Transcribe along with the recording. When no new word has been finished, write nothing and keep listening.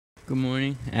Good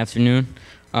morning, afternoon.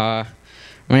 My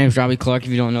name is Robby Clark, if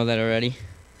you don't know that already.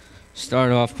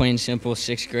 Started off plain simple,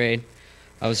 6th grade.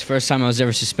 It was the first time I was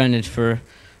ever suspended for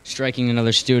striking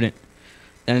another student.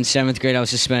 Then in 7th grade, I was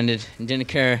suspended and didn't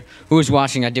care who was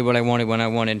watching. I did what I wanted, when I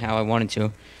wanted, how I wanted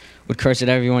to. Would curse at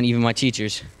everyone, even my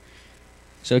teachers.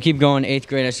 So I keep going. 8th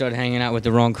grade, I started hanging out with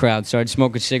the wrong crowd. Started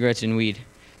smoking cigarettes and weed.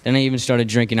 Then I even started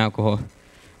drinking alcohol.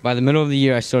 By the middle of the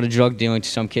year, I started drug dealing to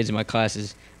some kids in my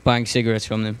classes, buying cigarettes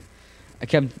from them. I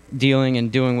kept dealing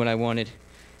and doing what I wanted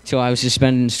until I was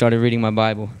suspended and started reading my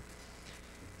Bible.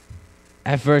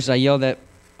 At first, I yelled at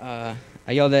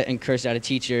and cursed at a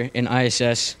teacher in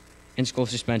ISS, in school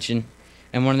suspension,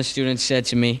 and one of the students said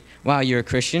to me, "Wow, you're a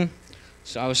Christian?"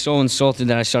 So I was so insulted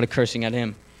that I started cursing at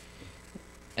him,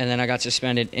 and then I got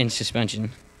suspended in suspension.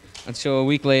 Until a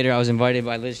week later, I was invited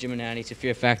by Liz, Jim, and Annie to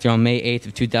Fear Factor on May 8th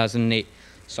of 2008.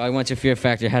 So I went to Fear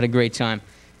Factor, had a great time.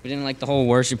 We didn't like the whole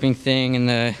worshiping thing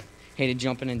and hated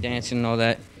jumping and dancing and all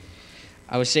that.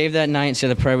 I was saved that night and said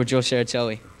a prayer with Joe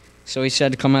Saratelli. So he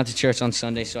said to come out to church on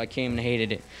Sunday, so I came and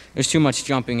hated it. There was too much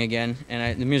jumping again,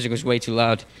 and the music was way too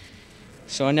loud.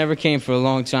 So I never came for a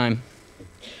long time.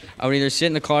 I would either sit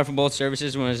in the car for both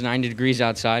services when it was 90 degrees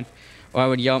outside, or I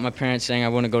would yell at my parents saying I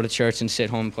wouldn't go to church and sit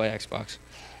home and play Xbox.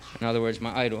 In other words,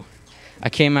 my idol. I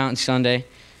came out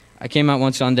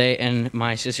one Sunday, and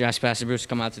my sister asked Pastor Bruce to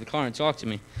come out to the car and talk to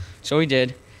me. So he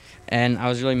did, and I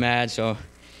was really mad, so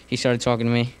he started talking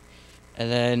to me. And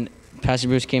then Pastor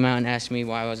Bruce came out and asked me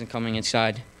why I wasn't coming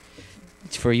inside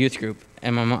for a youth group.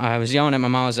 And I was yelling at my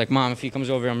mom. I was like, "Mom, if he comes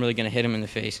over, I'm really going to hit him in the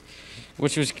face."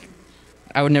 Which was,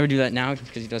 I would never do that now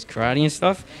because he does karate and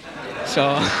stuff.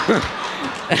 So,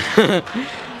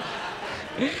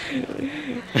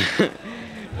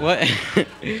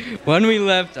 when we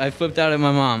left, I flipped out at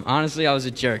my mom. Honestly, I was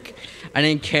a jerk. I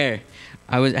didn't care.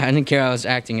 I didn't care how I was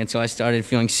acting until I started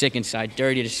feeling sick inside,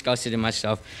 dirty, disgusted in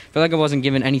myself. I felt like I wasn't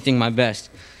giving anything my best.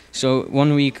 So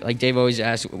one week, like Dave always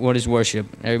asks, what is worship?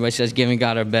 Everybody says giving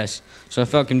God our best. So I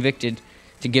felt convicted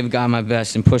to give God my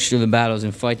best and push through the battles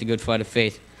and fight the good fight of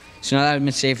faith. So now that I've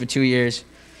been saved for 2 years,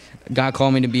 God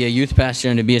called me to be a youth pastor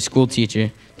and to be a school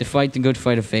teacher, to fight the good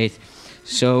fight of faith.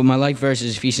 So my life verse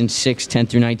is Ephesians 6:10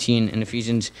 through 19 and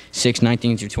Ephesians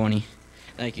 6:19 through 20.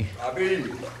 Thank you.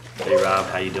 Hey Rob,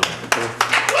 how you doing?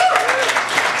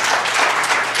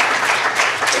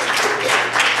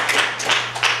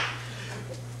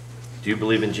 Do you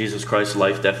believe in Jesus Christ's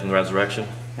life, death, and resurrection?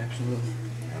 Absolutely.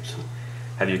 Absolutely.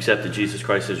 Have you accepted Jesus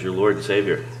Christ as your Lord and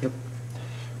Savior? Yep.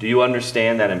 Do you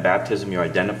understand that in baptism you're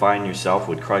identifying yourself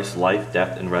with Christ's life,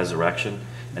 death, and resurrection,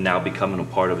 and now becoming a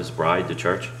part of His bride, the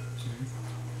church?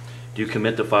 Do you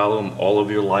commit to follow Him all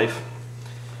of your life,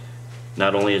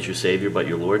 not only as your Savior, but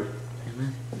your Lord?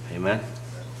 Amen. Amen.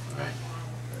 All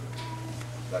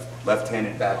right.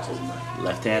 Left-handed baptism.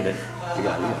 Left-handed. You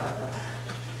got it.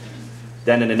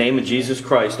 Then in the name of Jesus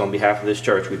Christ, on behalf of this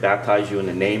church, we baptize you in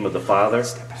the name of the Father,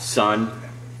 Son,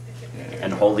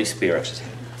 and Holy Spirit.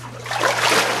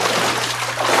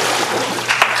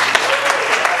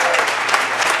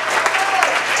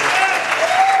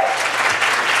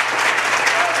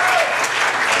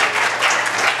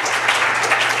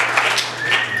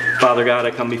 Father God,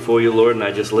 I come before you, Lord, and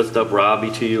I just lift up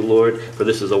Robbie to you, Lord, for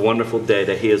this is a wonderful day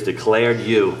that he has declared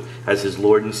you as his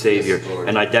Lord and Savior,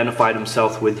 and identified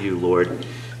himself with you, Lord.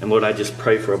 And Lord, I just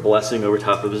pray for a blessing over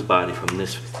top of his body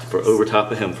over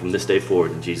top of him from this day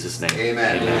forward, in Jesus' name.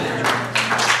 Amen.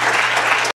 Amen.